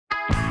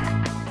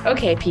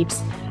okay,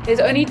 peeps, there's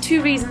only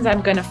two reasons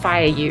I'm going to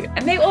fire you.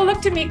 And they all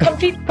looked at me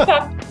completely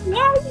shocked. Why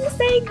are you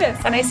saying this?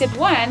 And I said,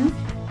 one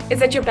is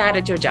that you're bad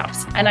at your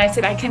jobs. And I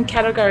said, I can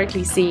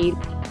categorically see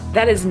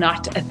that is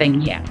not a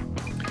thing here.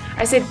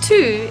 I said,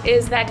 two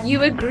is that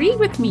you agree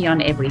with me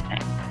on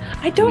everything.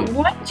 I don't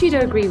want you to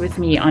agree with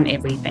me on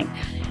everything.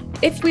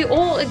 If we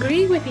all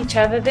agree with each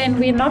other, then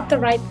we're not the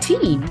right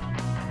team.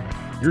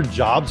 Your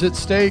job's at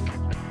stake.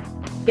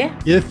 Yeah.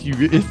 If you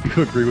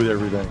agree with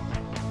everything.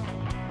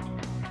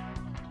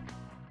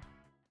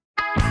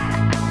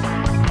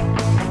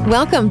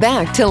 Welcome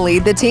back to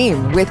Lead the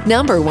Team with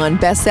 #1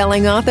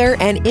 best-selling author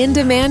and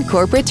in-demand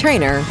corporate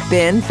trainer,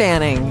 Ben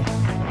Fanning.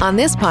 On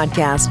this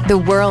podcast, the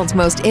world's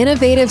most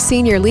innovative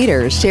senior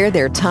leaders share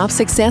their top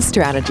success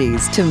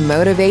strategies to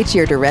motivate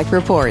your direct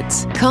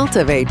reports,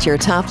 cultivate your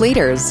top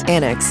leaders,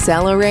 and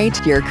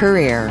accelerate your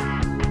career.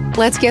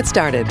 Let's get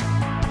started.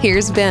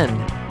 Here's Ben.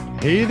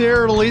 Hey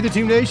there, Lead the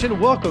Team Nation.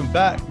 Welcome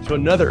back to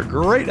another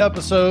great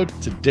episode.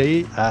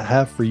 Today, I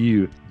have for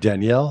you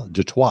Danielle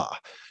Toit,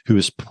 who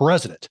is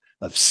president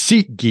of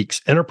SeatGeek's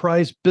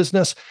enterprise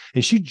business,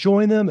 and she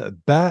joined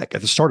them back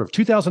at the start of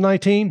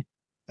 2019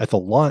 at the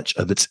launch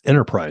of its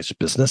enterprise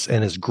business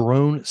and has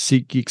grown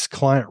SeatGeek's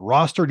client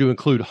roster to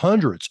include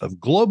hundreds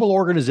of global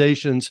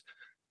organizations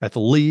at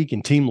the league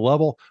and team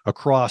level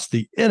across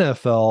the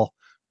NFL,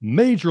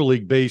 Major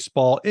League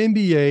Baseball,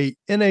 NBA,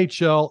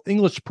 NHL,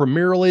 English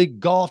Premier League,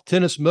 golf,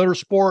 tennis,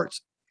 motorsports,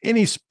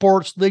 any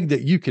sports league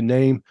that you can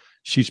name.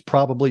 She's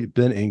probably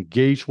been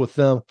engaged with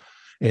them.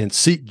 And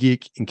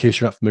SeatGeek, in case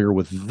you're not familiar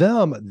with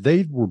them,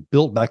 they were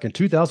built back in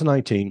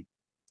 2019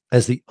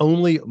 as the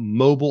only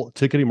mobile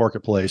ticketing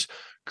marketplace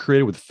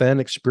created with fan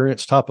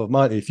experience top of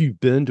mind. If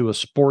you've been to a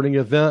sporting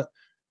event,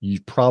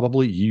 you've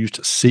probably used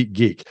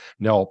SeatGeek.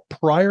 Now,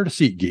 prior to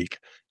SeatGeek,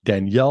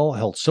 Danielle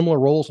held similar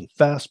roles in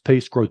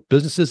fast-paced growth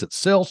businesses at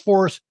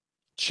Salesforce,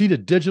 Cheetah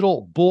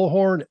Digital,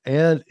 Bullhorn,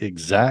 and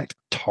Exact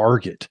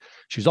Target.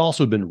 She's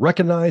also been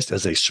recognized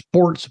as a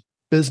sports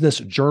business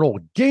journal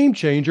game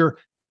changer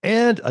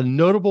and a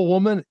notable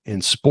woman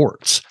in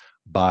sports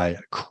by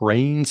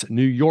Cranes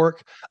New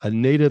York, a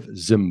native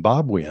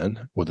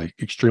Zimbabwean with an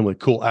extremely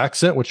cool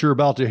accent, which you're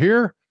about to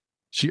hear.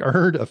 She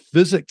earned a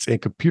physics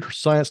and computer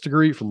science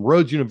degree from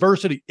Rhodes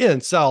University in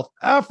South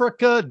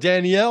Africa.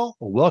 Danielle,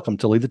 welcome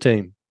to Lead the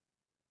Team.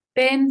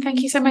 Ben,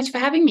 thank you so much for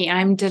having me.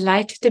 I'm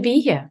delighted to be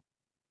here.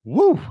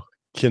 Woo!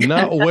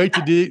 Cannot wait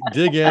to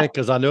dig in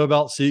because I know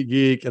about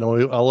SeatGeek and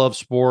I love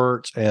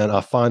sports and I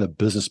find the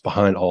business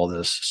behind all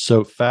this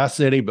so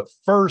fascinating. But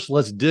first,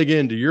 let's dig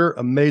into your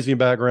amazing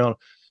background.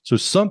 So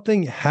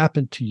something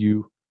happened to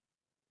you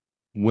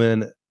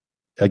when,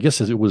 I guess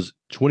it was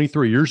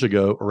 23 years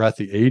ago or at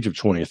the age of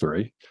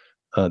 23,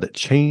 that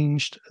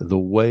changed the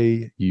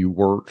way you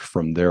worked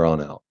from there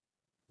on out.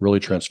 Really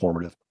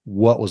transformative.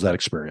 What was that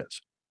experience?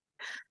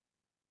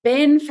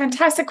 Ben,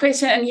 fantastic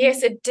question. And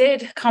yes, it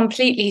did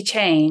completely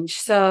change.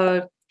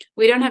 So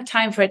we don't have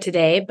time for it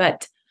today,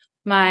 but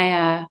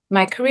my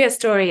career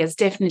story has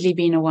definitely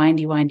been a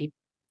windy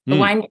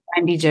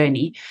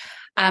journey.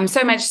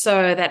 So much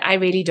so that I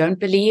really don't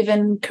believe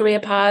in career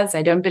paths.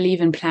 I don't believe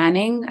in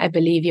planning. I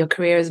believe your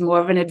career is more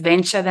of an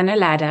adventure than a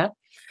ladder.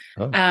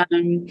 Oh.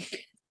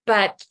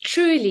 But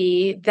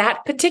truly,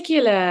 that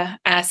particular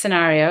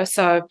scenario,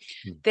 so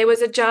there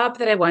was a job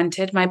that I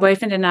wanted. My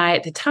boyfriend and I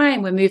at the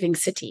time were moving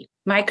city.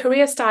 My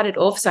career started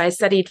off, so I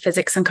studied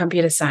physics and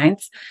computer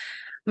science.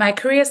 My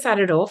career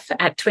started off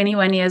at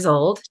 21 years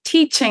old,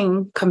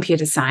 teaching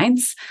computer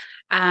science.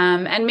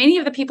 And many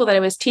of the people that I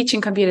was teaching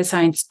computer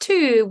science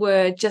to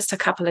were just a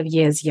couple of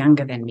years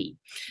younger than me.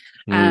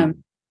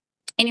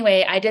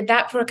 Anyway, I did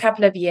that for a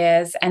couple of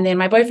years. And then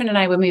my boyfriend and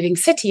I were moving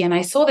city and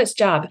I saw this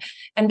job.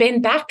 And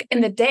then back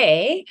in the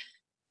day,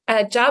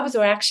 jobs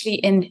were actually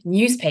in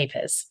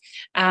newspapers.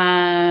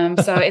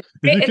 So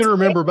you can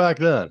remember back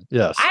then.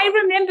 Yes. I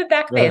remember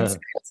back then.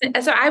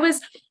 So I was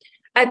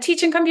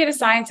teaching computer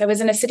science. I was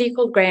in a city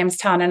called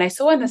Grahamstown and I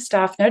saw on the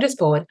staff notice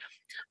board,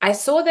 I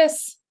saw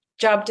this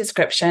job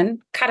description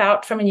cut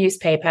out from a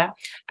newspaper,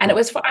 and it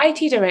was for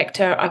IT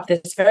director of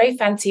this very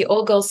fancy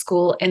all-girls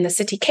school in the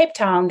city Cape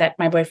Town that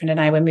my boyfriend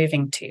and I were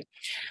moving to.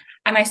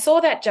 And I saw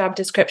that job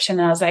description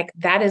and I was like,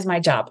 that is my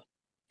job.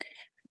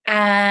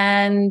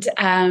 And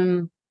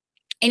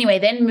anyway,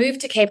 then moved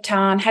to Cape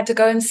Town, had to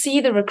go and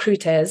see the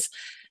recruiters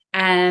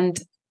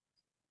and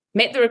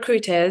met the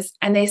recruiters,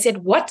 and they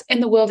said, what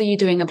in the world are you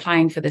doing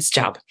applying for this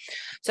job?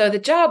 So the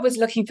job was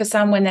looking for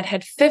someone that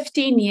had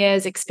 15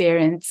 years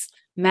experience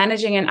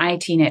managing an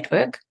IT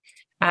network.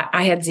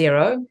 I had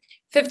 0.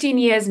 15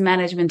 years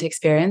management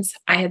experience.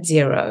 I had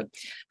 0.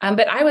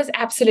 But I was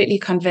absolutely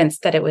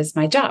convinced that it was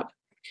my job.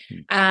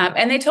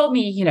 And they told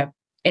me,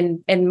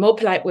 in more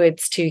polite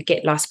words, to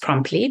get lost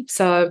promptly.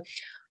 So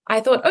I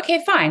thought,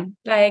 okay, fine.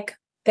 Like,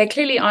 they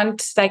clearly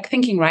aren't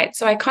thinking right.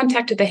 So I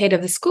contacted the head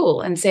of the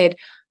school and said,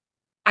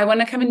 I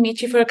want to come and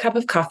meet you for a cup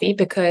of coffee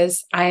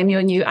because I am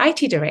your new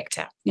IT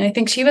director. And I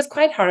think she was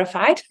quite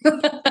horrified.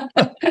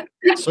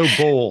 So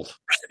bold.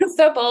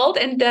 So bold.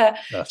 And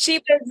Yes.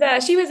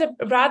 she was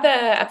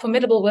a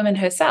formidable woman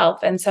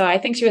herself. And so I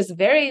think she was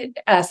very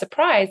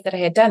surprised that I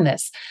had done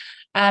this.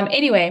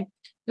 Anyway,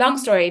 long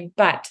story,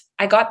 but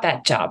I got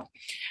that job.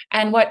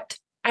 And what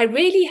I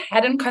really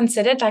hadn't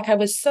considered, like I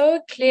was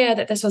so clear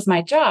that this was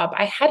my job,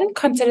 I hadn't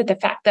considered the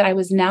fact that I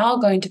was now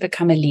going to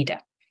become a leader.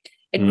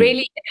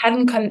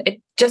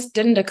 It just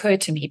didn't occur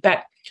to me.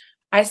 But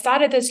I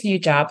started this new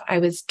job. I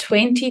was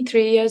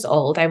 23 years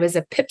old. I was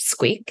a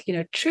pipsqueak,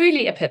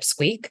 truly a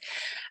pipsqueak.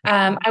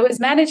 I was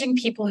managing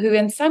people who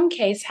in some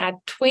case had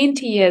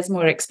 20 years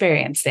more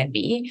experience than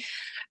me.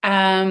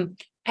 And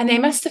they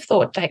must have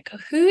thought, like,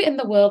 who in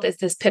the world is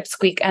this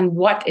pipsqueak and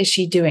what is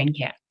she doing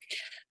here?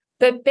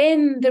 But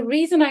Ben, the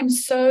reason I'm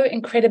so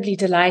incredibly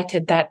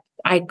delighted that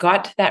I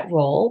got that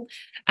role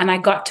and I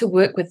got to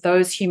work with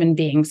those human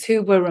beings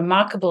who were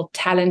remarkable,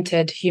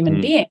 talented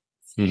human beings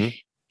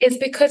is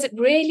because it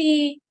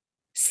really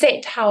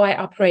set how I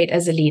operate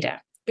as a leader.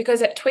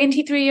 Because at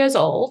 23 years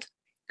old,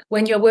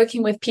 when you're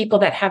working with people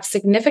that have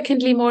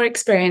significantly more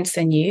experience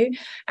than you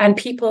and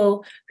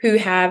people who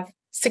have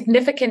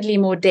significantly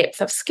more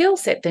depth of skill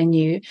set than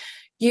you,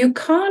 you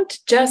can't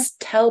just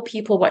tell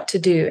people what to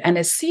do and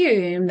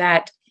assume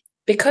that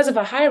because of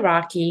a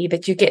hierarchy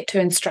that you get to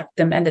instruct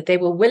them and that they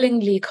will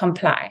willingly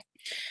comply.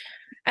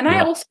 And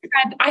I also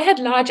had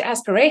large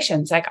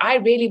aspirations. Like I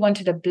really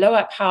wanted to blow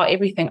up how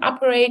everything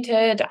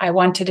operated. I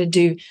wanted to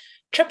do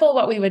triple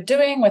what we were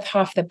doing with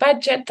half the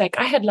budget. Like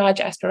I had large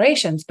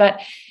aspirations.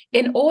 But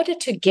in order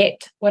to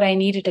get what I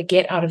needed to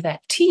get out of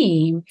that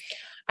team,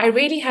 I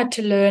really had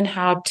to learn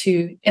how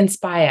to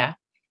inspire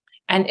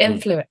and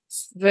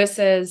influence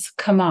versus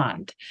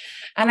command.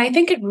 And I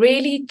think it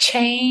really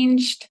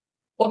changed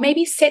or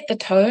maybe set the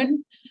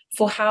tone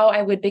for how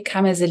I would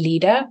become as a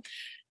leader.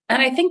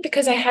 And I think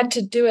because I had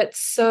to do it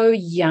so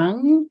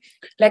young,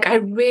 like I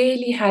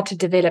really had to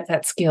develop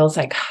that skills.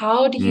 Like,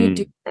 how do you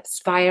do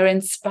this via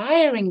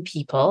inspiring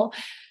people?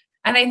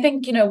 And I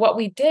think, what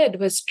we did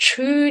was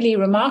truly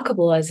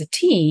remarkable as a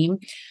team,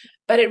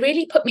 but it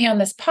really put me on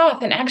this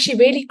path and actually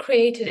really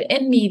created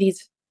in me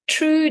these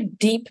true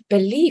deep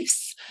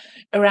beliefs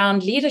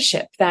around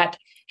leadership, that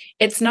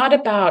it's not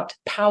about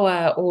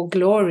power or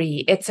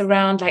glory. It's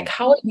around like,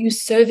 how are you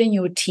serving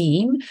your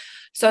team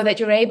so that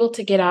you're able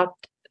to get out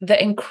the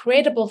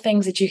incredible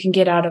things that you can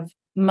get out of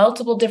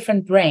multiple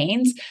different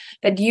brains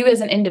that you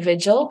as an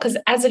individual, because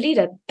as a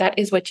leader, that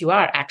is what you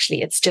are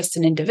actually. It's just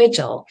an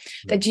individual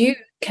that you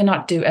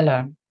cannot do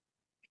alone.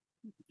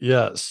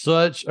 Yeah,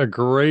 such a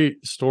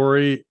great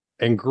story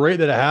and great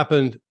that it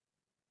happened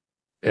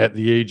at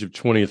the age of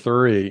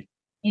 23.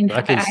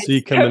 I can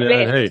see coming in,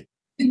 hey,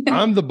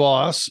 I'm the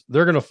boss.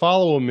 They're going to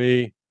follow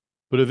me.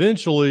 But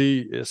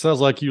eventually, it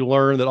sounds like you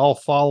learn that all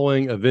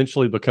following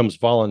eventually becomes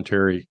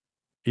voluntary,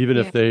 even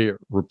if they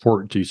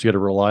report to you. So you got to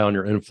rely on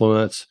your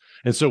influence.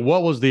 And so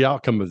what was the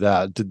outcome of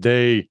that? Did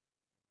they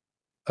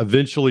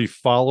eventually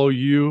follow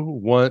you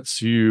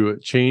once you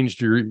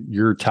changed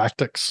your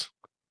tactics?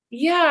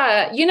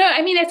 Yeah.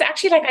 It's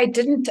actually like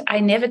I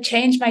never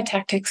changed my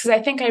tactics because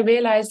I think I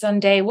realized on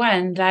day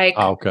one, like,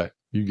 okay,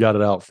 you got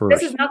it out first.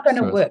 This is not going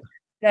to work.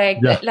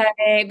 Like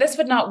this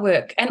would not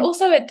work. And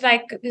also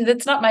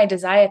it's not my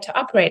desire to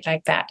operate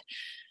like that.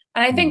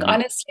 And I think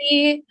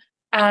honestly,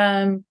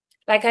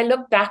 I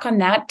look back on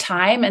that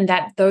time and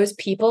those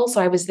people, so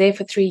I was there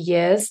for 3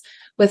 years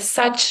with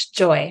such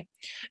joy.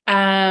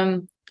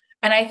 And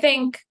I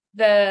think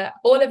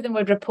all of them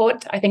would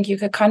report, I think you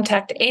could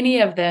contact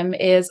any of them,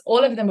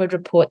 all of them would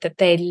report that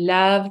they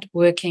loved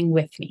working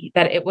with me,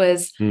 that it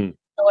was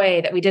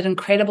joy, that we did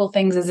incredible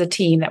things as a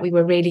team, that we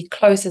were really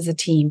close as a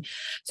team.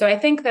 So I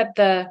think that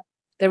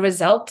the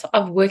result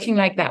of working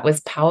like that was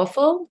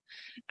powerful.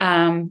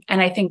 And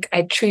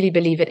I truly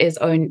believe it is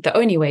the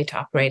only way to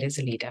operate as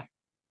a leader.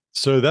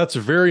 So that's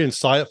very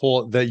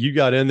insightful that you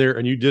got in there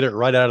and you did it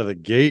right out of the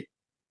gate.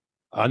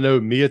 I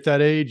know me at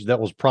that age, that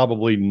was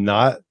probably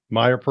not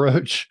my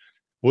approach.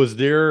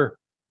 Did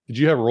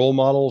you have role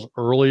models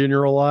early in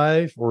your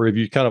life, or have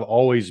you kind of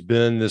always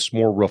been this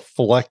more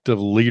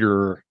reflective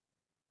leader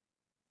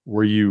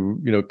where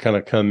you kind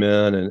of come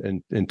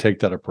in and take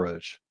that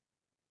approach?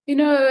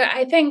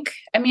 I think,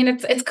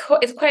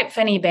 it's quite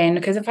funny, Ben,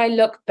 because if I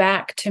look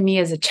back to me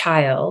as a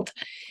child,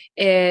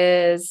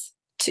 to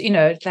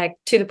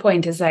the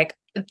point is like,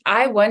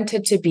 I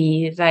wanted to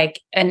be like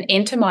an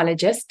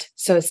entomologist,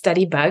 so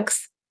study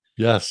bugs.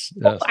 Yes.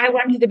 I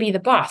wanted to be the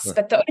boss,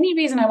 but the only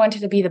reason I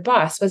wanted to be the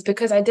boss was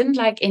because I didn't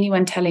like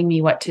anyone telling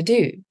me what to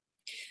do.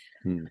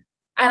 And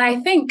I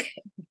think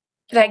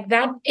like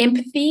that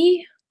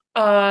empathy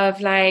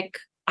of like,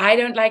 I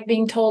don't like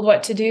being told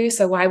what to do,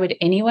 so why would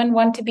anyone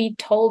want to be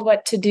told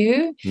what to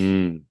do?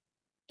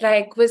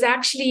 Like was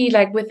actually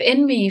like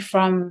within me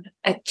from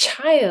a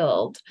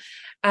child.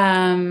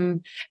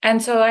 And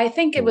so I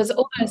think it was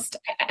almost,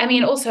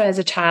 also as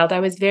a child,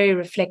 I was very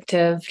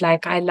reflective.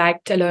 Like I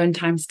liked alone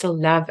time, still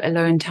love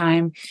alone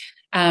time.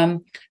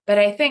 But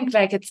I think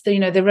like it's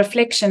the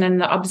reflection and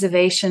the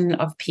observation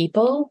of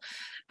people,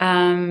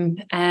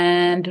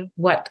 and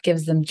what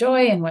gives them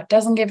joy and what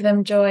doesn't give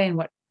them joy and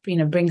what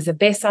brings the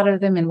best out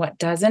of them and what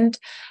doesn't.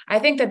 I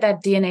think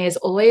that DNA has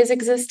always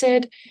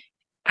existed.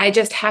 I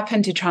just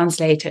happen to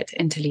translate it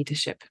into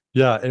leadership.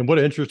 Yeah. And what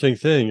an interesting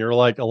thing. You're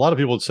like, a lot of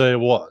people would say,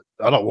 well,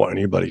 I don't want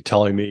anybody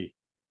telling me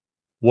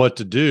what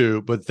to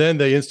do, but then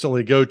they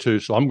instantly go to,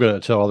 so I'm going to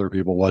tell other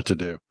people what to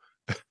do.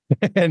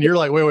 And you're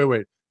like,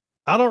 wait.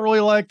 I don't really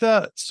like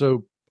that.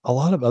 So a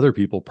lot of other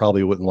people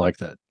probably wouldn't like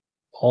that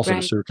also.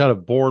 Right. So you're kind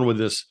of born with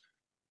this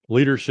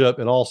leadership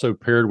and also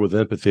paired with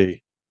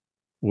empathy,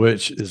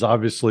 which is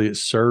obviously it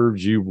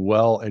serves you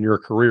well in your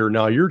career.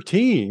 Now, your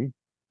team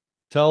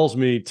tells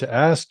me to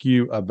ask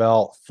you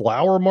about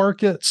flower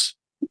markets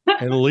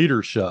and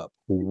leadership.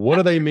 What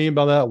do they mean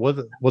by that?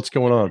 What's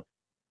going on?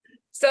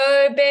 So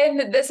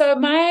Ben, so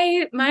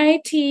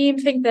my team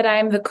think that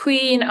I'm the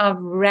queen of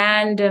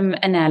random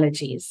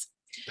analogies,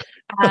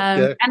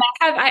 Okay. and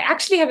I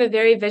actually have a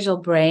very visual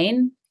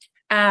brain,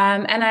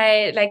 and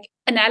I like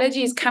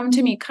analogies come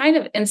to me kind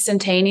of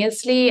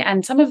instantaneously,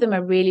 and some of them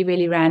are really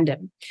really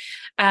random.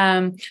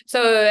 This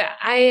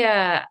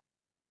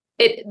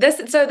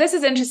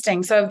is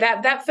interesting. So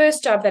that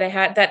first job that I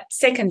had, that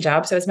second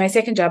job, so it was my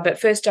second job, but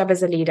first job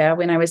as a leader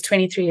when I was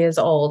 23 years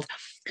old.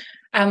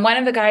 One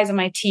of the guys on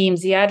my team,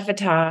 Ziad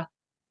Fatah,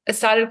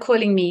 started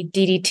calling me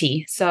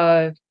DDT.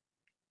 So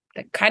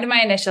kind of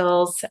my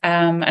initials,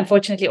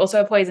 unfortunately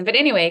also a poison. But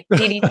anyway,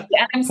 DDT. And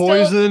I'm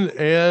Poison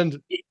and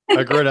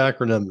a great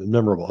acronym,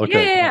 memorable.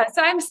 Okay. Yeah.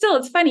 So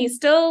it's funny,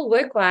 still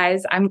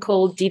work-wise, I'm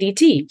called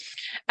DDT.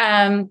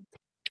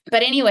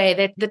 But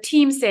anyway, the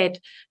team said,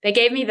 they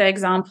gave me the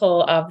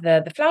example of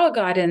the flower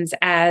gardens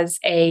as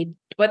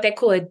what they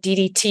call a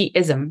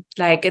DDT-ism.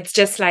 Like, it's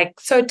just like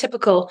so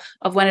typical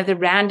of one of the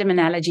random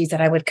analogies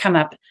that I would come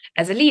up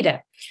as a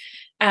leader.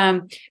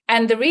 And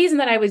the reason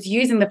that I was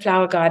using the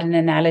flower garden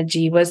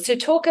analogy was to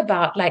talk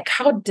about like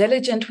how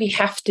diligent we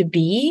have to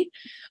be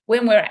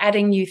when we're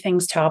adding new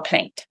things to our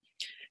plate.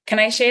 Can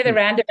I share the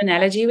random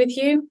analogy with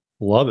you?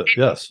 Love it.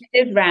 Yes.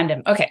 It is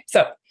random. Okay.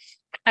 So,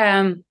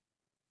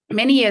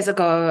 many years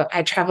ago,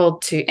 I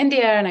traveled to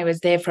India and I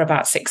was there for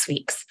about 6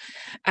 weeks.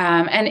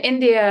 And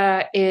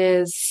India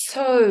is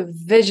so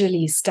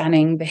visually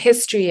stunning. The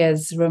history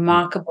is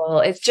remarkable.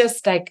 It's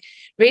just like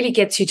really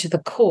gets you to the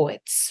core.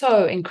 It's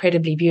so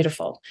incredibly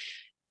beautiful.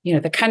 You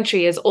know, the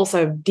country is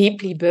also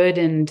deeply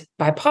burdened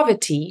by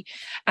poverty.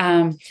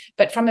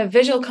 But from a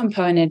visual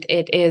component,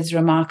 it is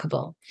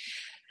remarkable.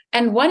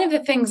 And one of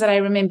the things that I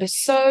remember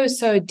so,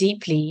 so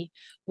deeply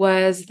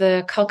was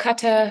the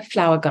Calcutta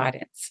flower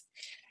gardens.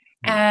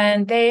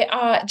 And they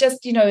are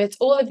just, it's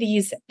all of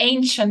these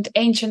ancient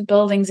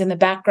buildings in the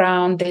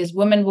background. There's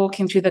women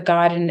walking through the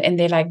garden in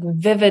their like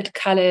vivid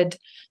colored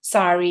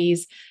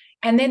saris.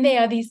 And then there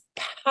are these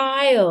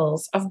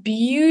piles of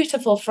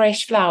beautiful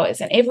fresh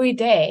flowers. And every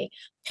day,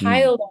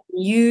 piled on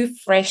new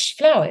fresh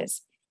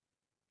flowers.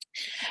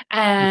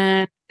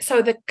 And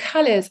so the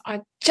colors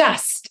are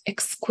just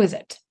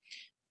exquisite.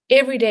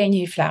 Every day,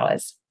 new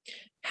flowers.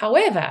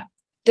 However,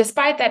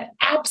 despite that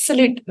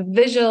absolute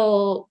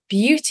visual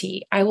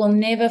beauty, I will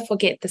never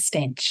forget the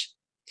stench.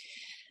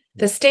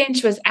 The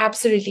stench was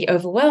absolutely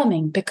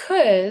overwhelming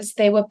because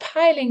they were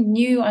piling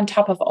new on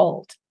top of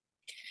old.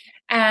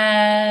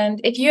 And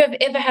if you have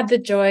ever had the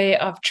joy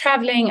of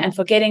traveling and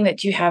forgetting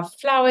that you have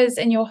flowers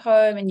in your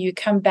home and you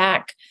come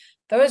back,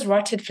 those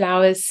rotted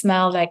flowers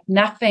smell like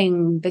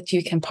nothing that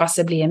you can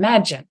possibly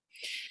imagine.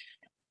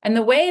 And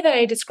the way that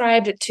I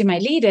described it to my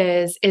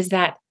leaders is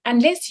that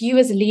unless you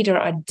as a leader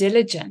are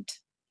diligent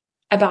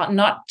about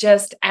not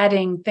just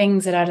adding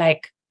things that are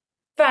like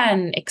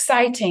fun,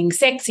 exciting,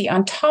 sexy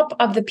on top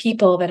of the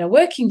people that are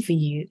working for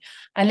you,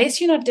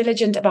 unless you're not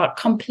diligent about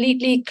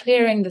completely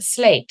clearing the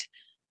slate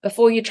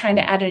before you're trying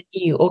to add a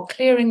new, or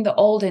clearing the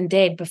old and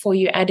dead before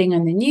you're adding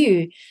on the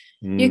new,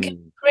 you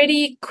can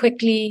pretty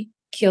quickly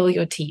kill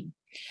your team.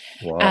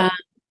 Wow.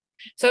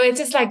 So it's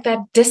just like that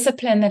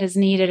discipline that is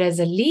needed as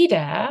a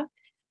leader,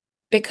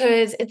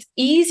 because it's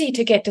easy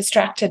to get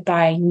distracted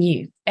by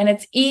new, and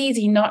it's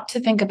easy not to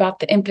think about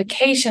the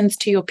implications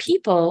to your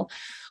people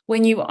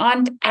when you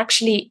aren't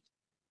actually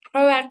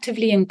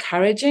proactively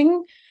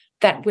encouraging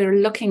that we're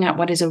looking at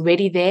what is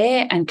already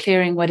there and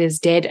clearing what is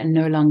dead and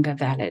no longer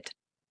valid.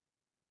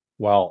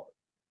 Wow.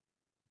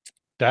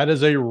 That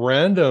is a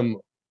random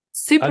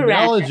Super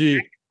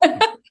analogy,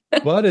 random.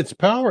 but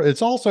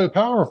it's also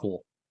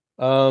powerful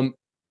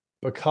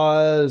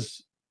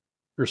because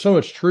there's so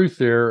much truth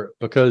there,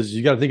 because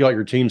you got to think about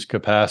your team's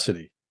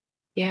capacity.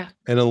 Yeah.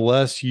 And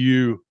unless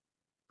you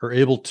are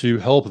able to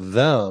help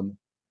them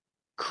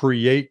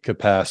create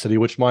capacity,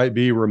 which might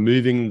be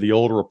removing the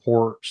old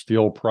reports, the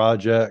old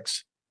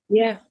projects,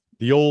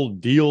 the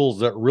old deals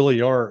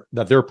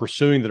that they're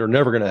pursuing that are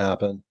never going to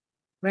happen.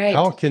 Right.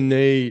 How can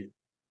they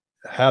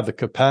have the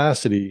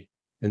capacity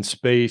and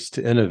space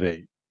to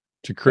innovate,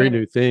 to create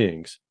new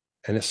things?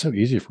 And it's so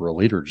easy for a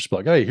leader to just be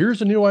like, hey,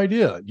 here's a new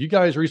idea. You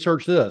guys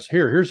research this.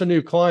 Here's a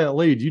new client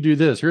lead. You do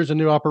this. Here's a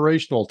new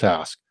operational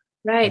task.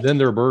 Right. And then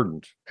they're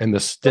burdened and the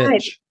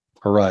stench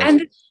arises.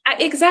 And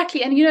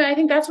exactly. And, I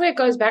think that's where it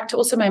goes back to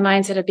also my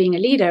mindset of being a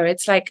leader.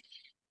 It's like,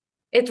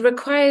 it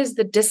requires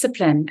the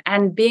discipline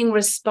and being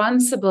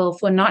responsible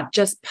for not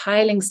just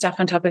piling stuff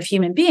on top of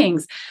human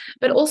beings,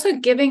 but also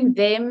giving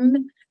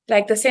them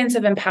like the sense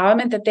of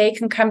empowerment that they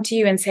can come to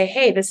you and say,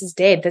 hey, this is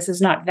dead. This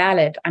is not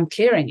valid. I'm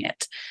clearing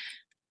it.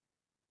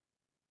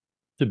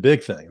 It's a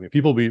big thing. I mean,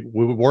 people we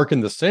work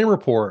in the same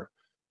report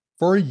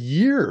for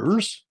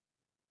years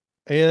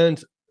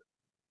and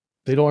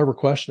they don't ever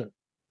question it.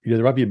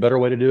 There might be a better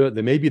way to do it.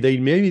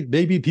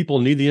 Maybe people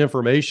need the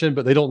information,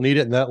 but they don't need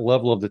it in that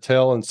level of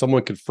detail. And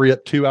someone could free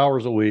up 2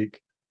 hours a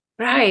week.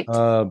 Right.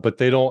 But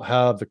they don't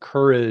have the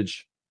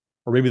courage,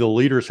 or maybe the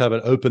leaders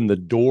haven't opened the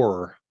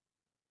door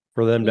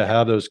for them to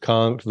have those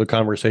the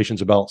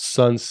conversations about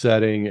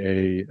sunsetting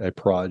a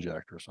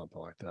project or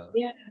something like that.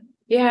 Yeah.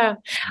 Yeah.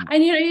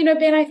 And,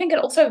 Ben, I think it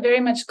also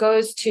very much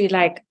goes to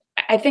like,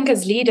 I think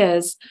as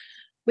leaders,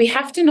 we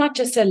have to not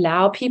just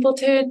allow people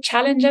to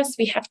challenge us.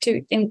 We have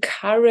to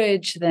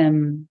encourage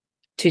them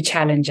to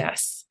challenge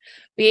us.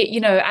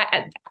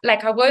 I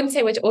won't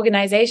say which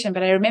organization,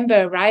 but I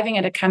remember arriving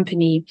at a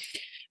company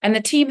and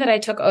the team that I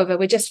took over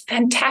were just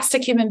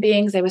fantastic human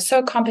beings. They were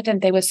so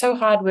competent. They were so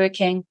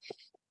hardworking,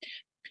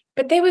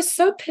 but they were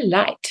so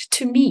polite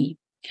to me.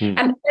 And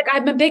like,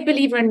 I'm a big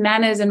believer in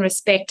manners and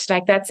respect.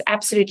 Like that's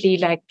absolutely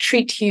like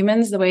treat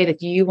humans the way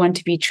that you want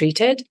to be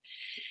treated.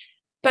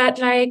 But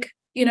like,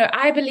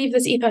 I believe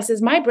this ethos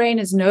is my brain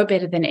is no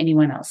better than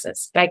anyone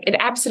else's. Like it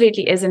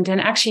absolutely isn't. And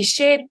actually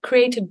shared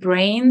creative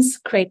brains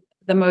create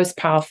the most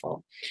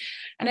powerful.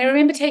 And I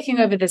remember taking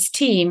over this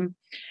team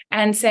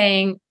and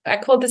saying, I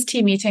called this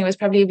team meeting, it was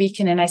probably a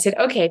weekend, and I said,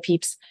 okay,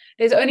 peeps,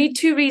 there's only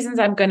 2 reasons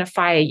I'm going to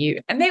fire you.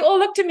 And they all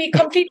looked at me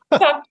completely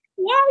shocked.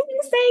 Why are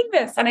you saying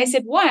this? And I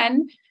said,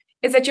 one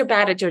is that you're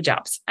bad at your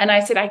jobs. And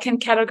I said, I can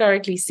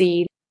categorically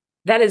see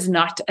that is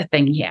not a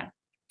thing here.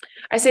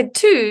 I said,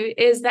 2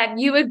 is that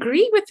you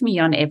agree with me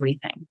on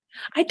everything.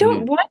 I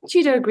don't want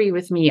you to agree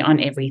with me on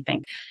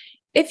everything.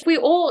 If we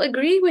all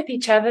agree with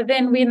each other,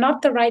 then we're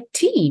not the right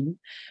team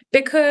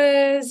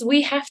because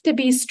we have to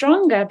be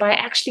stronger by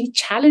actually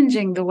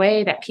challenging the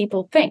way that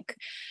people think.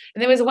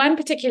 And there was one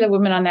particular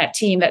woman on that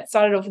team that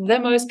started off the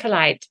most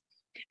polite.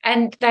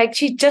 And like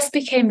she just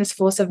became this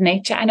force of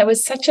nature. And it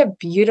was such a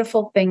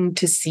beautiful thing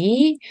to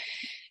see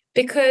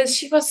because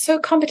she was so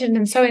competent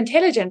and so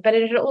intelligent, but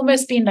it had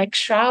almost been like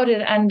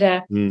shrouded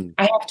under,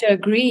 I have to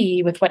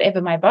agree with whatever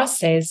my boss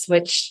says,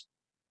 which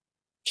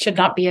should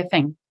not be a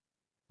thing.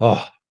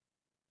 Oh,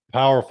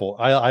 powerful.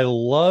 I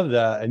love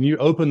that. And you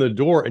opened the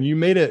door and you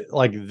made it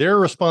like their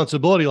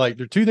responsibility. Like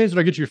there are 2 things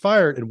that get you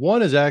fired. And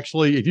one is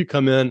actually, if you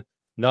come in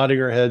nodding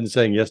your head and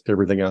saying yes to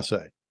everything I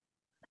say,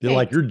 then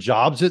like your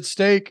job's at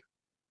stake.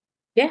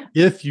 Yeah.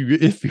 If you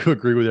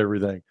agree with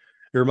everything.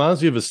 It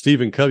reminds me of a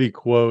Stephen Covey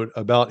quote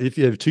about if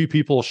you have 2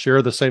 people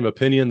share the same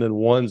opinion, then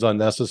one's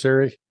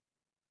unnecessary.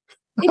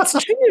 It's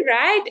true,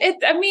 right?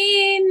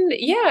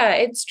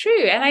 It's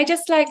true. And I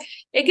just like,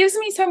 it gives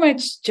me so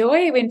much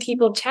joy when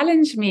people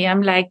challenge me.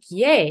 I'm like,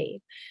 yay,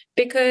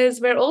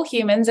 because we're all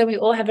humans and we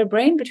all have a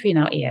brain between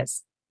our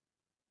ears.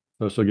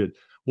 Oh, so good.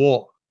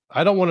 Well,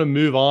 I don't want to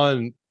move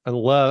on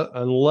unless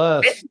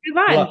Let's move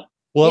on.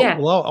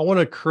 Well, I want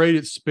to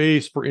create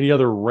space for any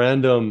other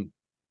random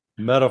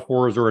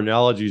metaphors or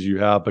analogies you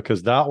have,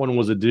 because that one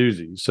was a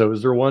doozy. So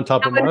is there one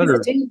top of mind?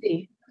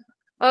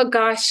 Oh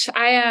gosh,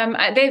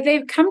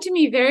 they've come to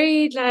me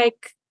very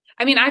like,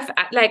 I mean, I've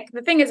like,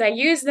 the thing is I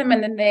use them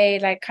and then they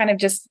like kind of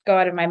just go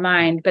out of my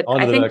mind, but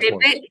I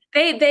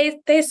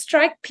think they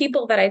strike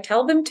people that I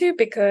tell them to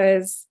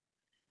because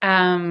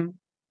they're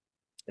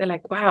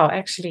like, wow,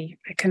 actually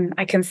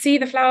I can see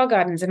the flower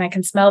gardens and I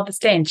can smell the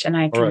stench and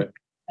I can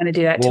kind of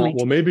do that to me.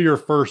 Well, maybe your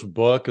first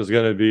book is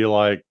going to be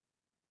like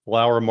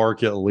flower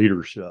market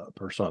leadership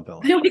or something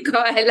like that.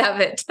 I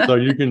love it. So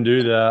you can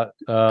do that.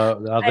 I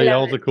think that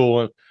was a cool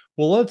one.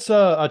 Well, let's,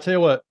 I tell you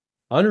what,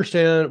 I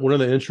understand one of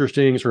the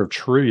interesting sort of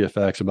trivia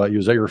facts about you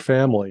is that your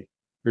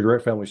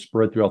direct family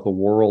spread throughout the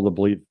world. I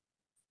believe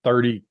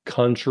 30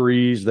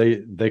 countries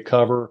they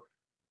cover.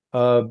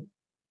 How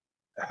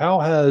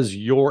has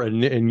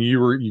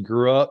you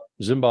grew up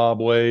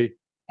Zimbabwe,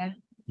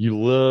 you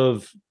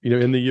live,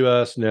 in the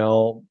US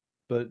now,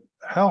 but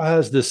how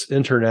has this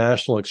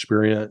international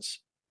experience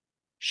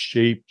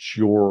shaped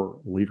your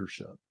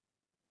leadership?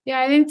 Yeah,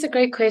 I think it's a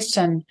great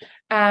question.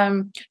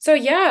 I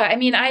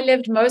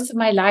lived most of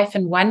my life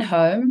in one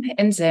home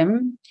in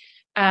Zim,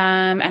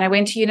 and I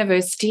went to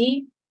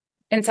university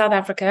in South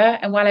Africa.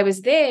 And while I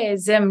was there,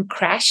 Zim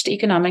crashed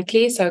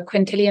economically, so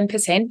quintillion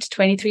 %,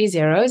 23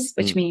 zeros,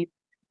 which means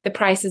the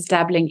price is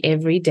doubling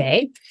every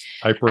day.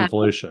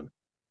 Hyperinflation.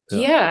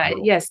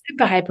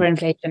 Super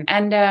hyperinflation.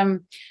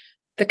 And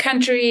the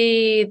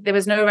country, there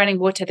was no running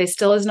water. There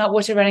still is not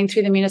water running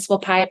through the municipal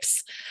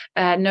pipes,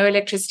 no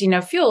electricity,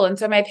 no fuel. And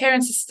so my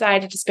parents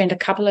decided to spend a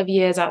couple of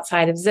years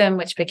outside of Zim,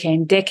 which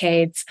became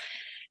decades.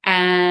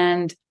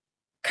 And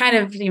kind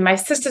of, my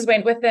sisters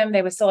went with them.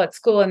 They were still at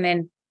school. And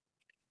then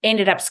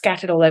ended up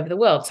scattered all over the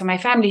world. So my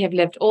family have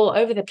lived all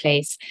over the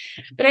place.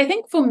 But I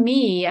think for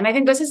me, and I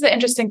think this is the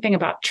interesting thing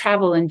about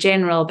travel in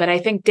general, but I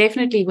think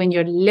definitely when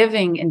you're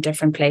living in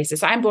different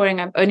places, I'm boring.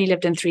 I've only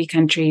lived in 3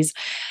 countries.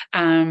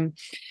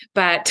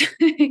 But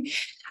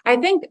I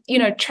think,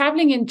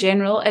 traveling in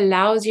general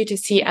allows you to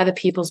see other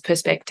people's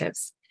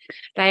perspectives.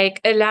 Like,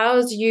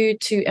 allows you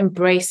to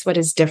embrace what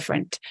is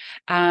different.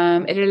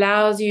 It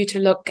allows you to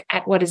look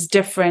at what is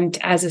different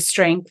as a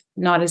strength,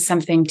 not as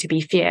something to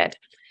be feared.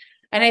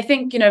 And I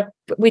think,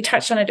 we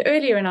touched on it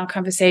earlier in our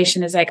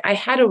conversation, is like, I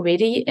had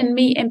already in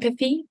me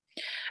empathy.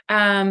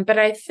 But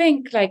I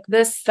think like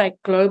this, like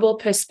global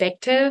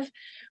perspective,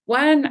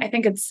 one, I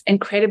think it's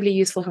incredibly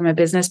useful from a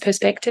business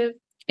perspective.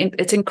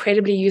 It's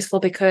incredibly useful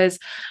because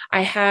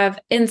I have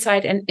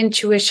insight and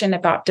intuition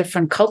about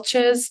different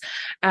cultures,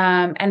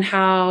 and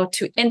how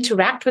to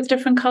interact with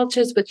different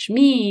cultures, which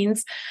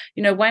means,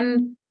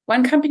 one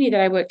company that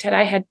I worked at,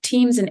 I had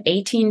teams in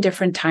 18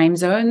 different time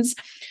zones.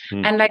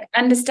 And like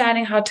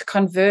understanding how to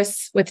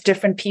converse with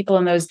different people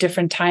in those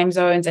different time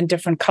zones and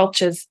different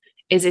cultures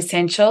is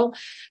essential.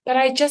 But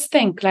I just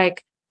think,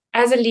 like,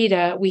 as a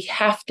leader, we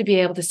have to be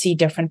able to see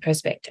different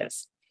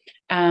perspectives.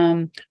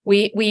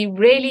 We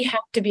really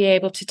have to be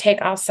able to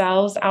take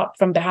ourselves out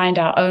from behind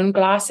our own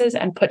glasses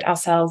and put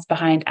ourselves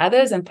behind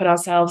others and put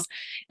ourselves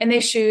in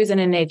their shoes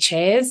and in their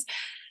chairs.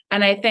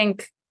 And I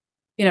think,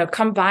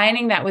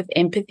 combining that with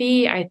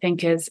empathy, I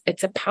think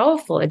it's a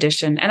powerful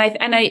addition. And I,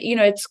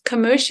 it's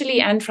commercially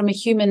and from a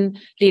human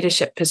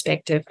leadership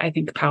perspective, I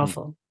think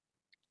powerful.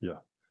 Yeah,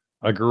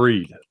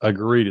 agreed.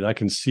 And I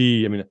can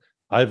see,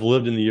 I've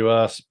lived in the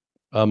U.S.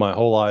 My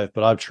whole life,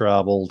 but I've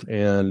traveled,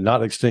 and not to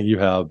the extent you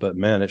have, but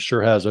man, it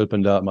sure has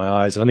opened up my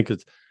eyes. And I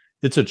think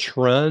it's a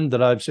trend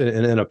that I've seen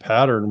in a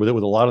pattern with a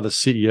lot of the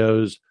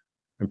CEOs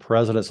and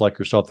presidents like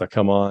yourself that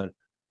come on,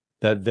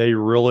 that they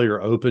really are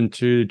open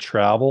to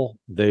travel.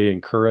 They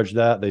encourage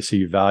that. They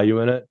see value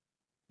in it,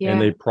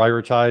 and they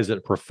prioritize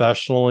it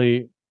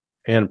professionally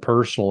and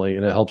personally,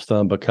 and it helps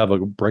them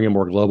bring a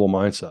more global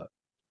mindset.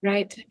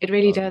 Right. It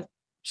really does.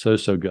 So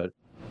good.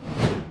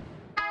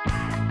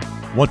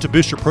 Want to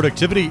boost your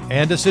productivity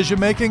and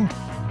decision-making?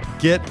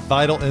 Get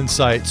vital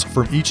insights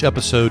from each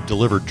episode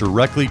delivered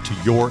directly to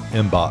your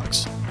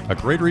inbox. A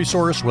great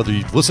resource, whether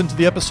you've listened to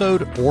the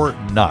episode or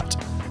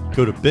not.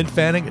 Go to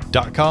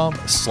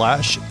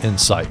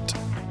benfanning.com/insight.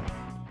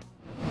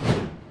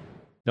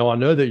 Now, I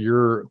know that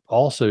you're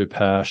also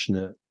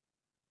passionate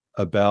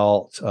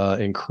about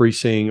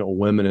increasing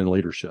women in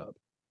leadership.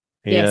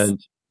 And,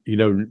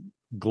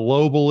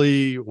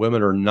 globally,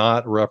 women are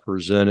not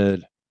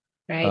represented,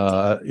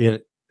 right.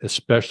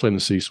 Especially in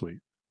the C-suite.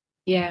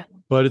 Yeah.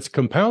 But it's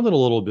compounded a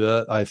little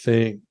bit, I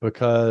think,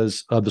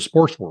 because of the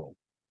sports world.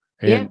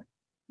 And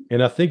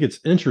I think it's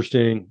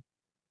interesting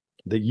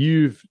that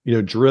you've,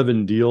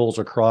 driven deals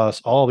across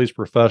all these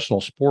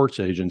professional sports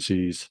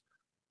agencies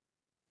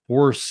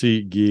for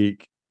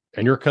SeatGeek,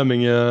 and you're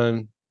coming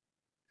in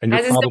and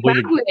you're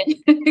probably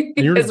and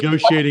you're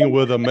negotiating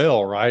with a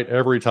male, right?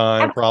 Every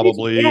time,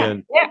 probably.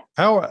 And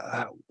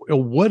how,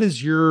 what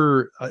is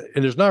your,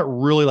 and there's not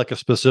really like a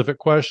specific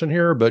question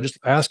here, but just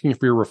asking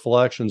for your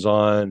reflections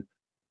on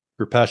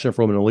your passion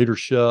for women in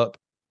leadership,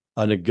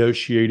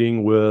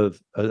 negotiating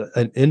with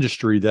an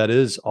industry that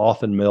is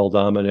often male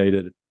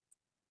dominated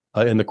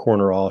in the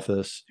corner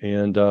office.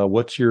 And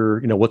what's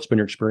been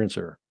your experience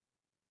there?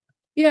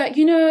 Yeah,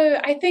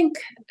 I think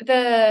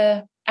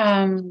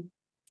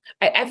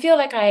I feel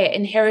like I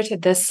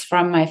inherited this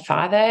from my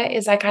father,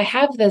 is like I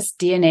have this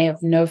DNA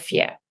of no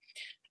fear.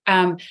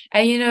 And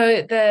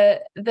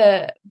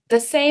the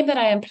same that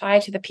I imply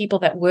to the people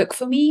that work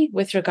for me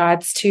with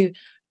regards to,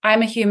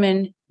 I'm a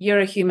human, you're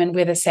a human,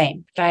 we're the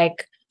same.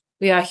 Like,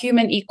 we are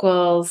human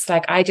equals.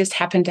 Like, I just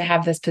happen to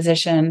have this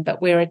position,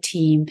 but we're a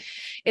team,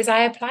 is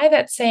I apply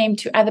that same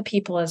to other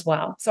people as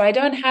well. So I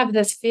don't have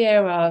this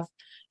fear of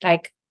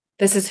like,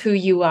 this is who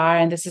you are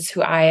and this is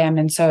who I am,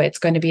 and so it's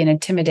going to be an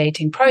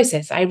intimidating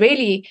process. I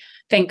really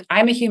think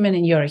I'm a human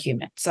and you're a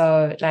human.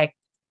 So like,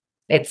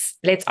 let's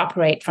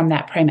operate from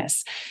that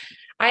premise.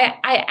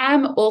 I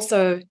am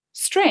also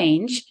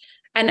strange.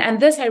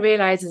 And this I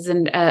realize is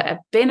a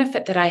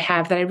benefit that I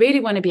have that I really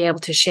want to be able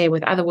to share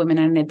with other women.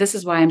 And this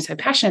is why I'm so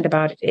passionate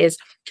about it is,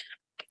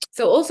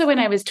 so also when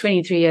I was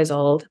 23 years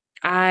old,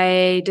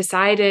 I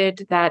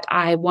decided that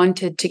I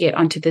wanted to get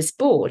onto this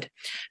board.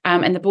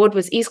 And the board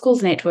was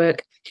eSchools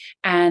Network,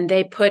 and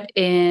they put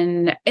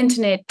in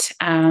internet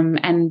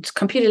and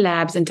computer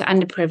labs into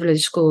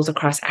underprivileged schools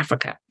across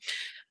Africa.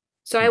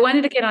 So I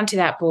wanted to get onto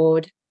that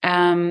board.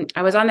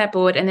 I was on that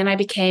board, and then I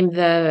became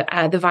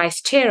the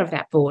vice chair of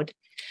that board.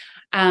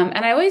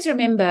 And I always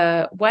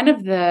remember one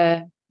of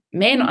the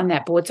men on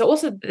that board. So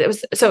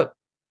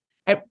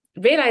I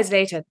realized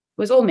later it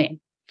was all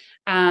men,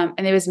 and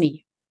there was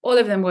me. All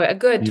of them were a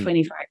good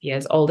 25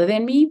 years older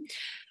than me.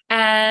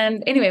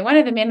 And anyway, one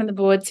of the men on the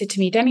board said to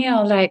me,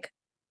 Danielle,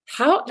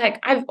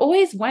 I've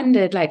always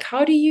wondered,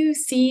 how do you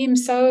seem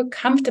so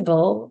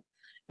comfortable,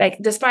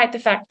 despite the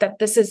fact that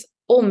this is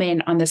all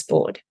men on this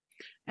board?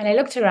 And I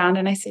looked around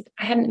and I said,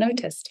 I hadn't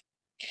noticed.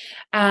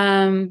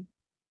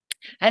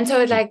 And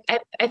so like,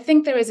 I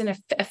think there is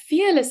a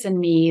fearless in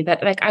me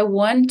that like, I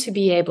want to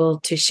be able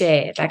to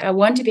share, like I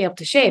want to be able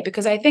to share,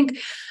 because I think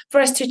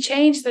for us to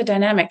change the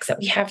dynamics that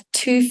we have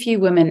too few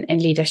women in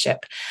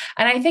leadership.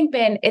 And I think,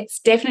 Ben, it's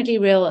definitely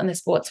real in the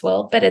sports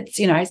world, but it's,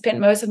 I spent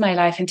most of my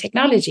life in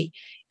technology.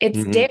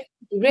 It's definitely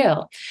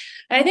real.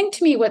 And I think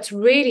to me, what's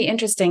really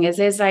interesting is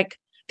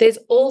there's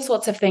all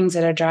sorts of things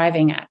that are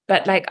driving it.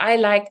 But like, I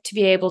like to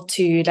be able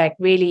to like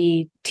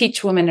really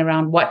teach women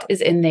around what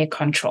is in their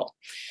control,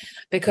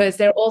 because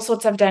there are all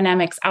sorts of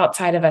dynamics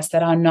outside of us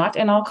that are not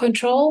in our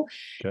control.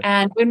 Okay.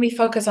 And when we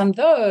focus on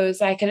those,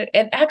 like it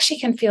actually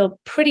can feel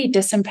pretty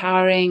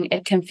disempowering.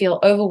 It can feel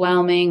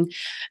overwhelming.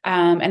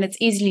 And it's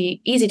easy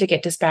to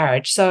get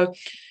disparaged. So,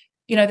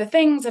 the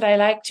things that I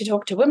like to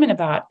talk to women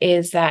about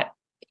is that,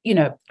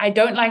 I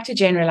don't like to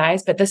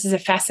generalize, but this is a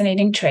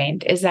fascinating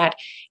trend, is that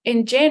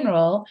in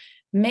general,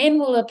 men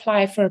will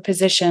apply for a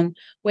position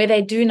where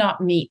they do not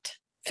meet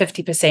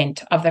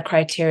 50% of the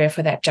criteria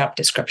for that job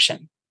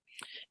description.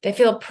 They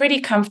feel pretty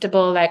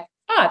comfortable, like,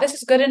 this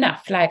is good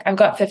enough. Like, I've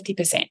got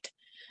 50%.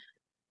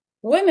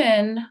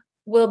 Women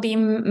will be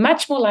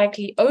much more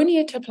likely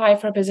only to apply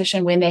for a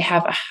position when they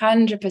have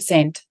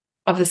 100%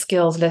 of the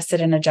skills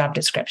listed in a job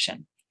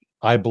description.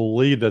 I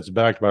believe that's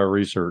backed by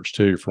research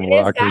too, from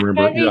what I can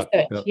remember.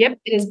 Yep,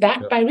 it is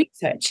backed by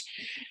research.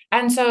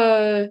 And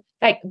so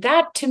like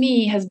that to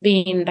me has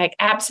been like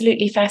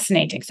absolutely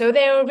fascinating. So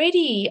they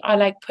already are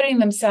like putting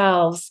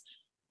themselves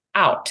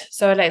out.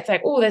 So like, it's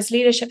like, this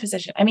leadership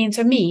position. I mean,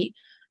 to me,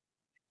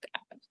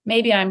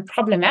 maybe I'm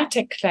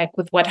problematic like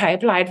with what I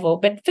applied for,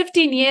 but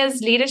 15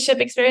 years leadership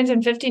experience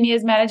and 15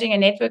 years managing a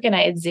network, and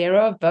I had 0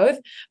 of both.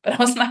 But I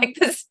was like,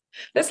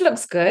 this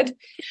looks good.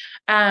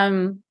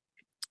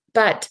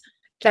 But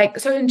like,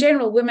 so in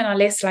general, women are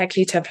less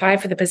likely to apply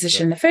for the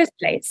position in the first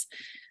place.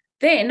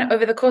 Then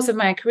over the course of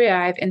my career,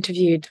 I've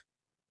interviewed,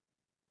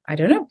 I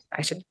don't know,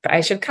 I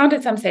should count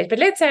at some stage, but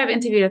let's say I've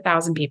interviewed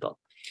 1,000 people.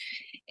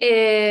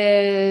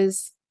 And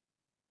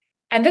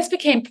this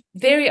became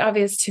very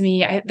obvious to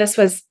me. This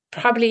was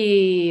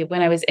probably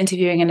when I was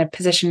interviewing in a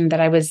position that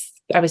I was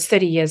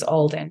 30 years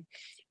old in.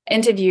 I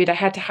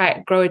had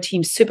to grow a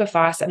team super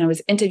fast, and I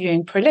was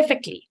interviewing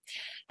prolifically.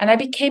 And I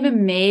became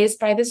amazed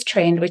by this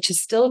trend, which is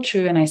still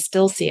true, and I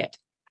still see it,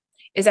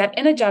 is that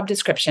in a job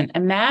description, a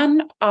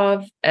man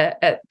of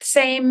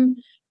same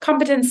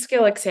competence,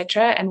 skill,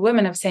 etc., and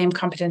women of same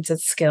competence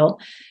and skill,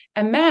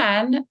 a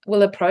man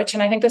will approach,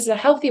 and I think this is a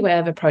healthy way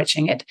of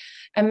approaching it,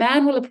 a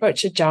man will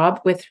approach a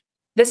job with,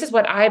 this is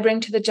what I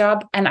bring to the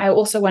job, and I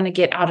also want to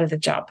get out of the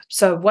job.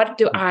 So what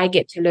do I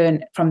get to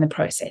learn from the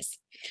process?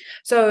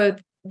 So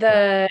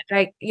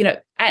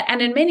and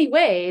in many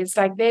ways,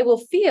 like they will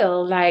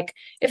feel like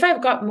if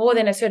I've got more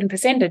than a certain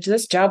percentage,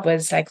 this job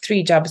was like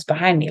 3 jobs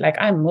behind me, like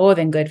I'm more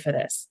than good for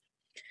this.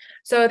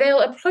 So they'll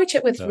approach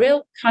it with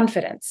real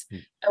confidence.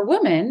 A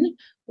woman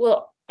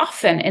will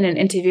often in an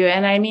interview,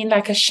 and I mean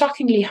like a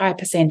shockingly high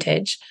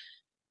percentage,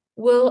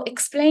 will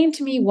explain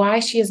to me why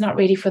she is not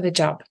ready for the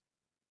job.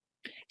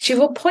 She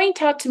will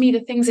point out to me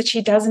the things that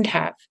she doesn't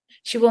have.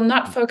 She will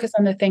not focus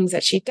on the things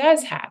that she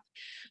does have.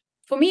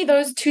 For me,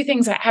 those 2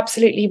 things are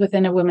absolutely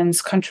within a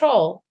woman's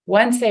control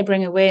once they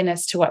bring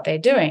awareness to what they're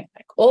doing.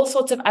 Like all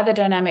sorts of other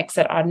dynamics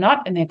that are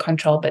not in their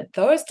control, but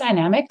those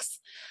dynamics,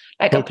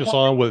 like focus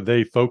on what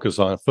they focus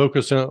on.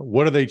 Focus on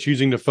what are they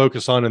choosing to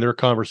focus on in their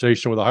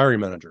conversation with a hiring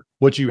manager?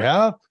 What you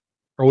have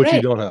or what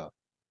you don't have.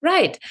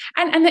 Right.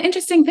 And the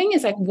interesting thing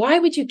is like, why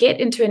would you get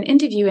into an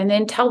interview and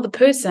then tell the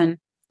person,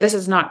 this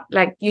is not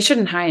like, you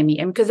shouldn't hire me?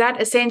 And because that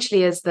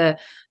essentially is the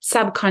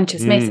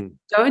subconscious message.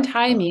 Don't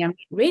hire me. I'm not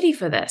ready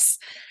for this.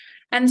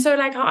 And so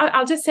like,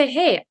 I'll just say,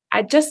 hey,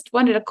 I just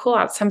wanted to call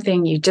out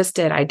something you just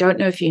did. I don't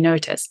know if you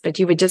noticed, but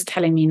you were just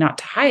telling me not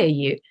to hire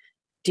you.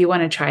 Do you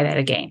want to try that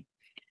again?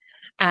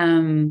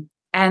 And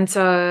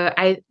so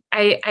I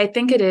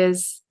think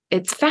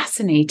it's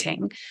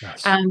fascinating.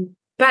 Yes.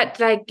 But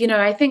like,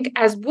 I think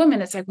as women,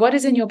 it's like, what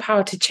is in your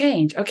power to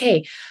change?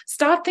 Okay,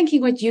 start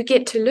thinking what you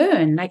get to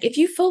learn. Like if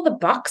you fill the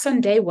box on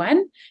day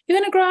 1, you're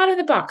going to grow out of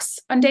the box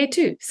on day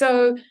 2.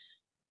 So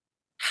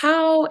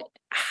how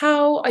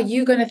are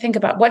you going to think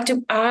about what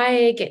do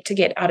I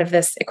get out of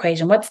this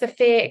equation? What's the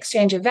fair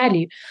exchange of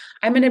value?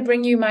 I'm going to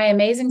bring you my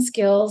amazing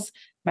skills,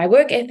 my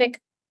work ethic.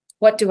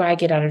 What do I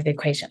get out of the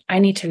equation? I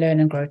need to learn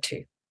and grow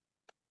too.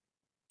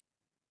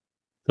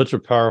 Such a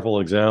powerful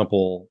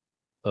example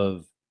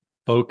of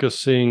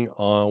focusing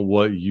on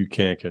what you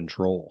can't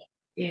control.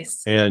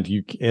 Yes. And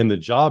in the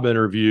job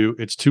interview,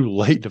 it's too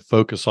late to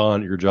focus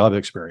on your job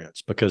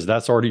experience because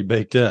that's already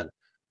baked in.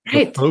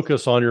 Right. But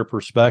focus on your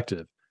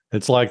perspective.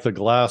 It's like the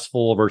glass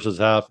full versus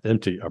half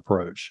empty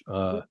approach.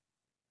 And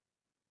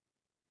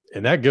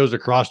that goes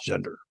across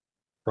gender,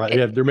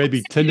 right? There may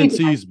be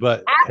tendencies,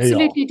 but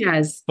absolutely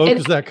does.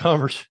 Focus that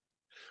conversation.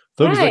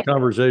 That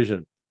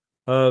conversation.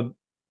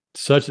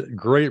 Such a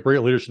great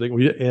leadership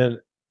thing.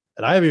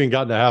 And I haven't even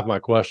gotten to half my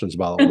questions,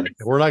 by the way.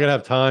 We're not going to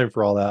have time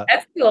for all that.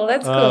 That's cool.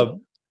 That's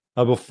cool.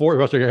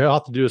 Before I'll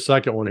have to do a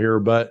second one here,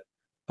 but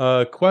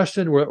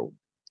question: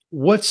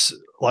 what's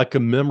like a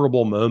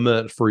memorable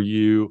moment for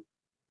you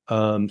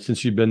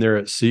since you've been there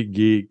at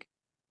SeatGeek,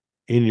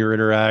 in your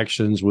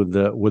interactions with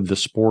the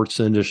sports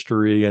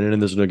industry and in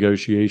those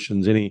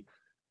negotiations,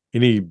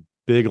 any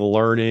big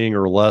learning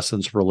or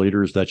lessons for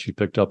leaders that you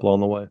picked up along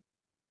the way?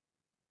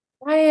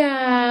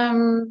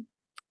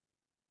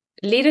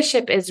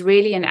 Leadership is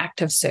really an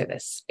act of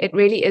service. It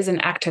really is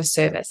an act of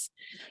service.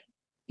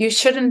 You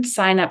shouldn't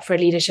sign up for a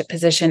leadership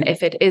position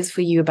if it is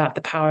for you about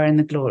the power and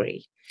the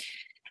glory.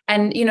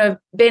 And,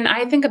 Ben,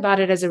 I think about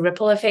it as a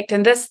ripple effect.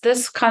 And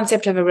this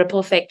concept of a ripple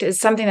effect is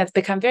something that's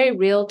become very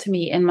real to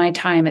me in my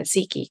time at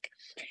SeatGeek.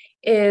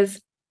 It's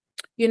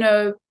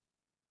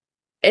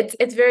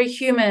very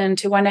human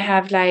to want to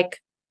have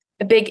like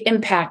a big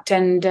impact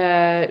and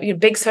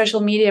big social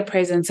media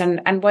presence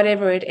and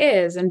whatever it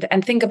is,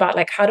 and think about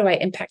like, how do I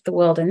impact the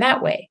world in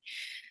that way?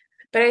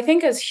 But I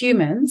think as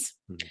humans,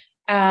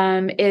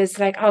 is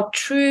like our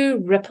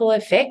true ripple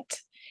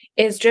effect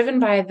is driven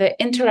by the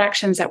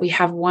interactions that we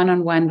have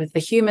one-on-one with the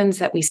humans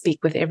that we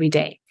speak with every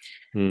day.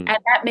 And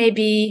that may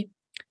be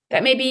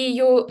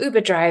your Uber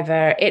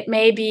driver. It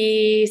may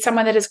be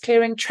someone that is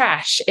clearing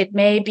trash. It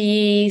may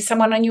be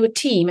someone on your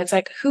team. It's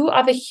like, who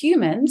are the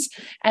humans?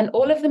 And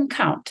all of them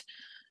count.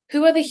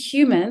 Who are the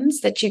humans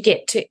that you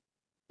get to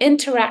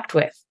interact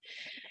with?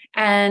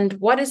 And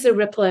what is the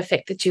ripple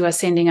effect that you are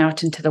sending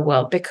out into the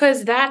world?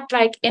 Because that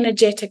like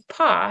energetic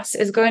pass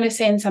is going to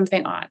send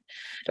something on.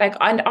 Like,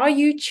 and are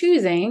you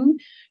choosing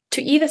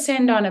to either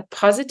send on a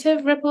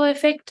positive ripple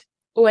effect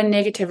or a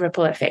negative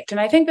ripple effect?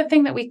 And I think the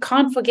thing that we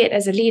can't forget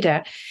as a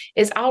leader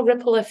is our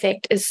ripple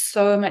effect is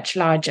so much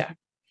larger.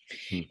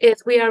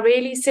 Is we are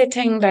really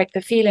setting like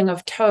the feeling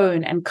of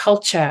tone and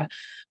culture.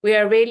 We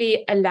are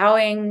really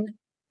allowing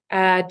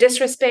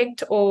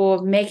disrespect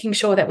or making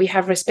sure that we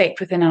have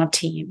respect within our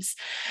teams.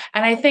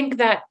 And I think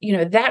that,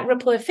 that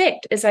ripple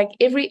effect is like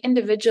every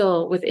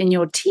individual within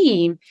your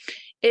team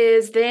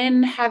is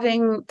then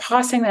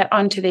passing that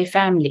on to their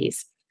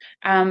families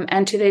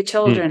and to their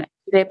children,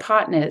 their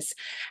partners.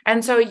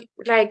 And so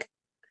like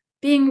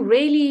being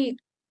really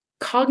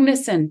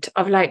cognizant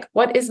of like,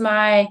 what is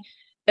my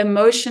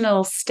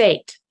emotional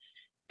state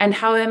and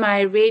how am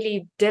I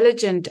really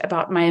diligent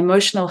about my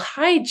emotional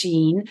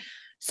hygiene,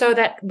 so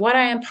that what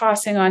I am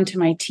passing on to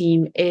my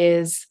team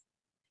is,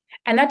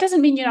 and that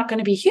doesn't mean you're not going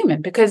to be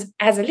human, because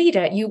as a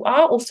leader, you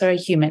are also a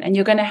human and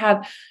you're going to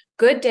have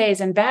good days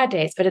and bad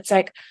days. But it's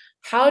like,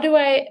 how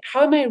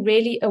am I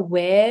really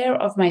aware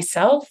of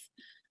myself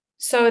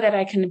so that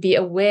I can be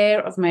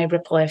aware of my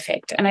ripple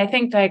effect? And I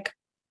think like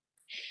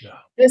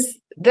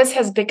this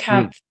has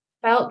become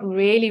felt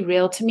really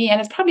real to me.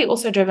 And it's probably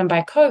also driven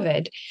by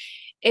COVID,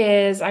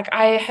 is like,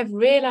 I have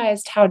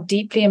realized how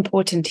deeply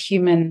important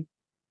human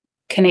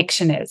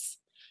connection is,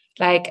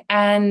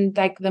 and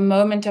the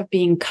moment of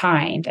being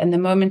kind and the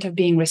moment of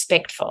being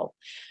respectful.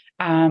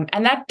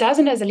 And that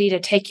doesn't, as a leader,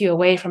 take you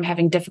away from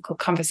having difficult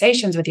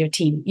conversations with your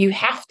team. You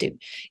have to.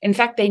 In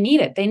fact, they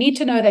need it. They need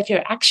to know that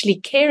you're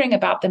actually caring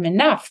about them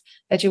enough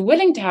that you're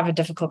willing to have a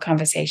difficult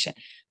conversation.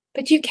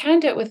 But you can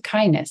do it with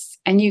kindness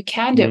and you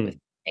can do it with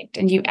respect,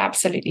 and you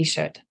absolutely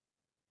should.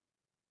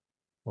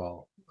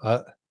 Well,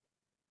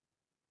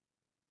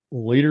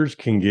 leaders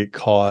can get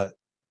caught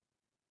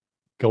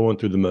going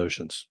through the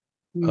motions.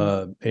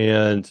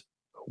 And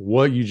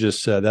what you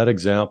just said, that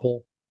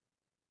example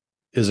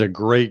is a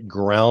great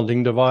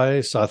grounding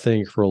device, I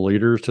think, for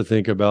leaders to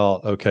think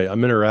about, okay,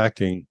 I'm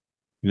interacting,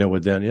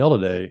 with Danielle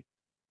today,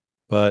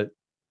 but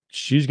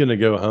she's going to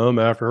go home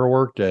after her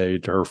work day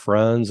to her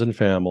friends and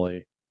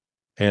family,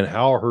 and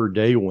how her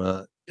day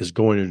went is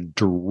going to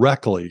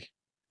directly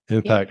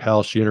impact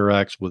how she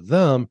interacts with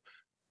them,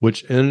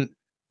 which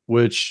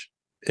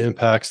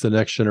impacts the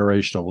next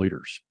generation of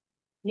leaders.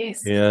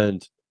 Yes.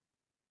 And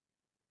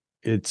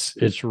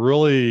it's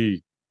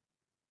really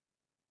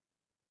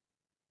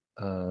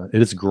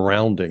it is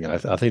grounding. I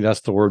think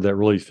that's the word that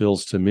really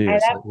feels to me.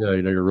 It's like,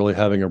 you're really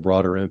having a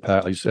broader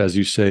impact, as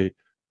you say,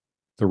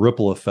 the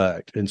ripple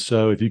effect. And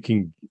so if you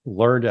can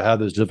learn to have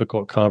those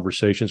difficult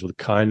conversations with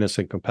kindness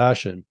and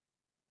compassion,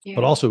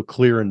 but also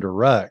clear and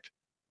direct,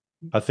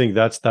 I think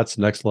that's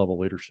next level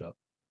leadership.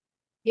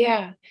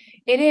 Yeah,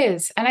 it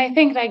is. And I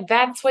think like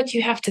that's what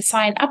you have to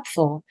sign up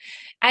for.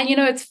 And,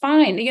 it's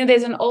fine.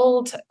 There's an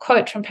old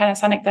quote from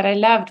Panasonic that I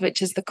loved,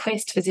 which is the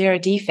quest for zero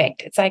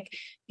defect. It's like,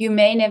 you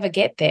may never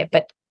get there,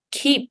 but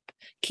keep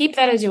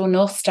that as your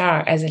North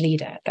Star as a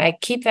leader.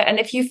 Like keep that. And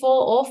if you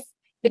fall off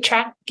the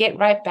track, get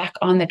right back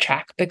on the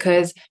track,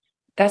 because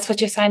that's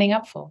what you're signing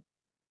up for.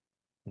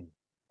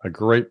 A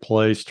great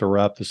place to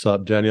wrap this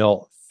up.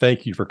 Danielle,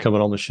 thank you for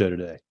coming on the show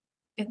today.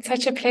 It's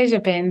such a pleasure,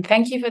 Ben.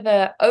 Thank you for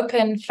the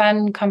open,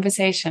 fun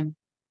conversation.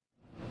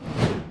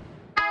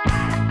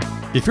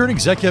 If you're an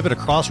executive at a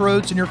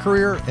crossroads in your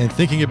career and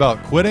thinking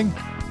about quitting,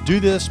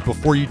 do this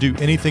before you do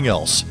anything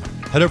else.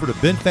 Head over to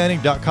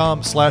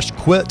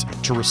benfanning.com/quit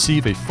to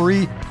receive a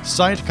free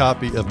signed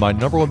copy of my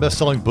 #1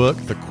 best-selling book,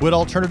 The Quit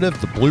Alternative,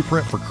 the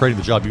blueprint for creating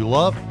the job you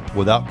love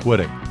without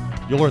quitting.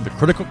 You'll learn the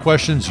critical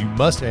questions you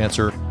must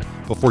answer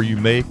before you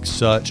make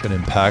such an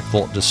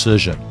impactful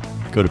decision.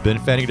 Go to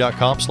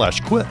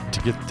benfanning.com/quit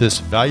to get this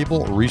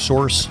valuable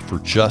resource for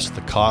just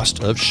the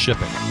cost of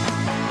shipping.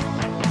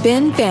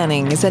 Ben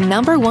Fanning is a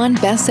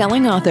 #1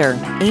 best-selling author,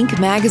 Inc.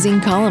 magazine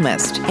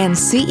columnist, and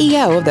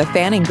CEO of the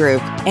Fanning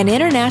Group, an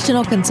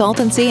international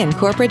consultancy and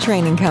corporate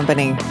training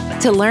company.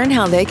 To learn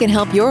how they can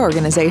help your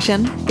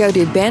organization, go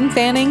to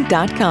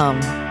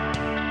benfanning.com.